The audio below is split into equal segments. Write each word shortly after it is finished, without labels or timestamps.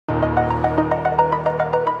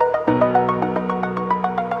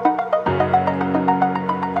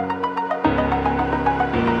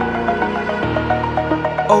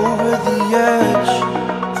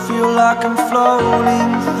like I'm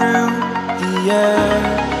floating through the air.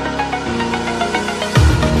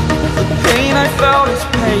 The pain I felt is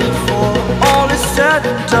paid for, all is said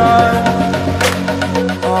and done.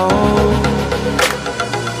 Oh,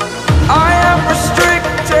 I am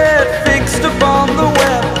restricted, fixed upon the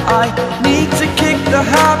web. I need to kick the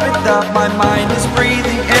habit that my mind is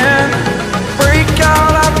breathing in. Break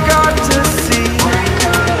out, I've got to see.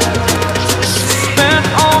 Spent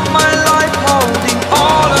all my life holding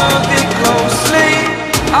all of it closely.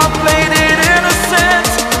 I played it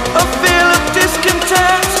innocent, a feel of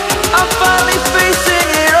discontent. I'm finally facing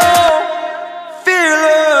it all,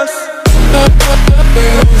 fearless.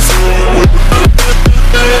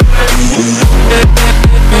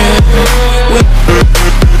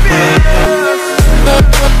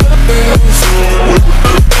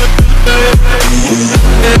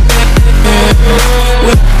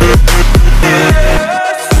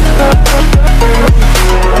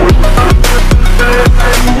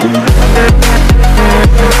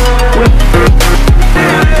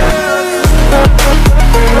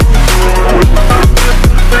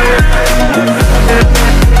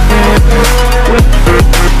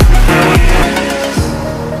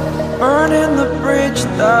 Burning the bridge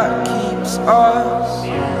that keeps us.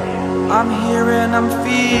 I'm here and I'm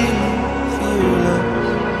feeling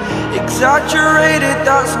fearless. Exaggerated,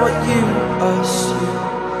 that's what you assume.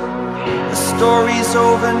 The story's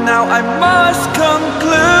over now, I must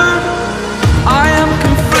conclude. I am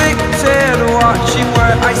conflicted, watching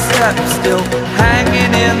where I step still,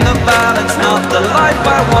 hanging in the balance. Not the life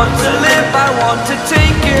I want to live, I want to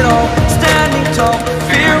take it all. Standing tall,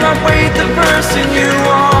 fear outweighed the person you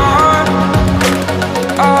are.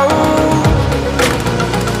 Oh,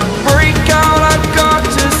 break out, I've got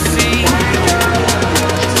to see.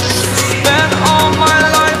 Spent all my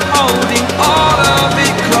life holding all of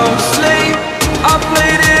it closely. I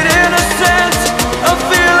played it innocent, a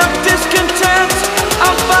feel of discontent.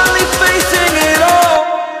 I'm finally facing it all,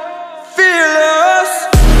 fearless.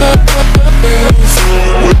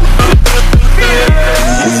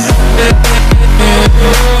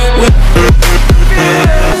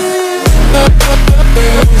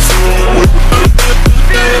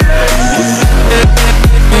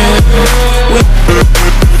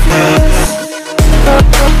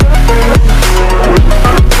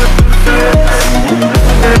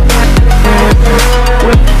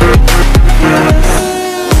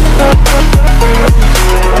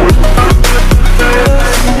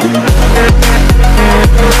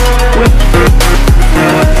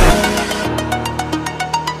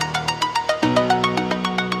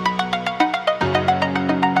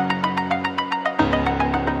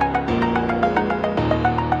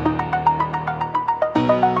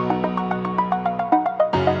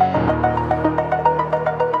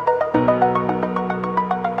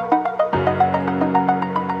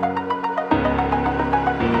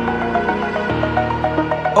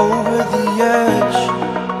 Over the edge,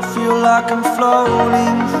 feel like I'm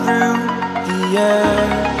floating through the air.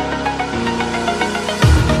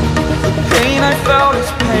 The pain I felt is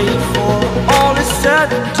paid for, all is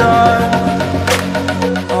said and done.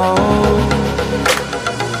 Oh,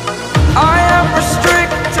 I am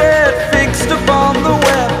restricted, fixed upon the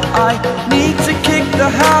web. I need to kick the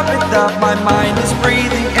habit that my mind is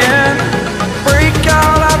breathing in. Break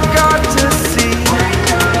out, I've got to see.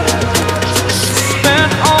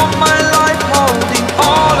 Spent all my life holding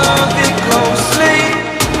all of it closely.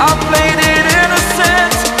 I played it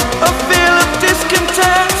innocent, a feel of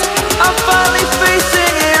discontent. I'm finally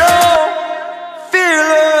facing it all,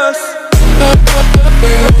 fearless.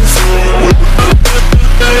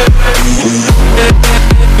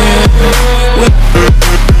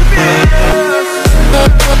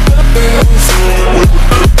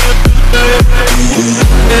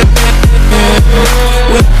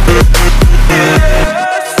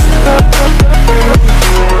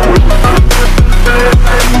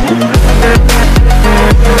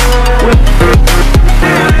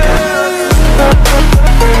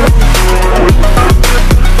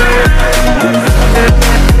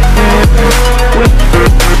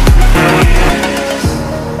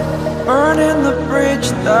 Burning the bridge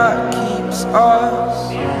that keeps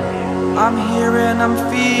us. I'm here and I'm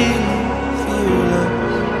feeling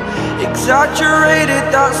fearless. Exaggerated,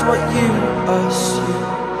 that's what you assume.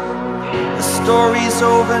 The story's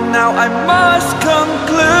over now, I must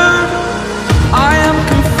conclude. I am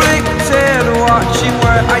conflicted, watching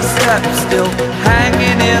where I step still,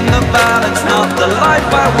 hanging in the balance. Not the life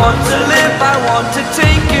I want to live, I want to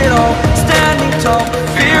take it all. Standing tall,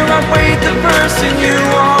 fear outweighed the person you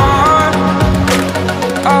are.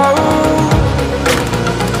 Oh,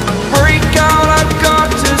 break out, I've got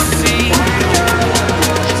to see.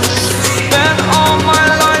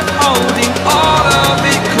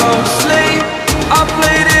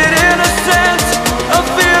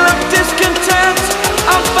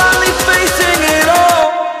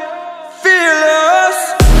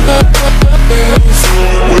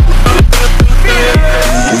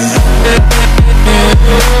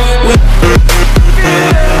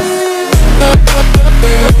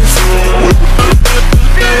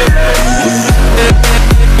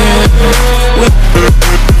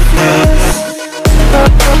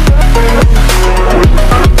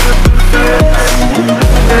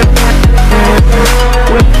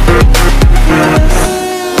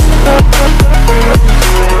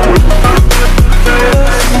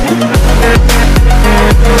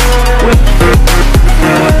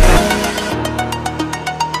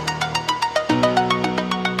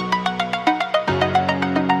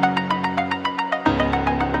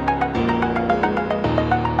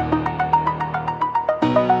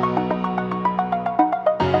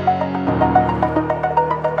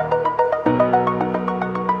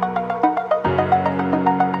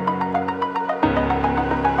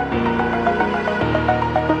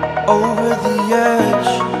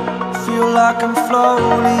 feel like I'm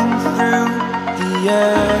floating through the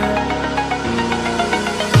air.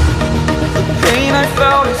 The pain I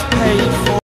felt is paid for.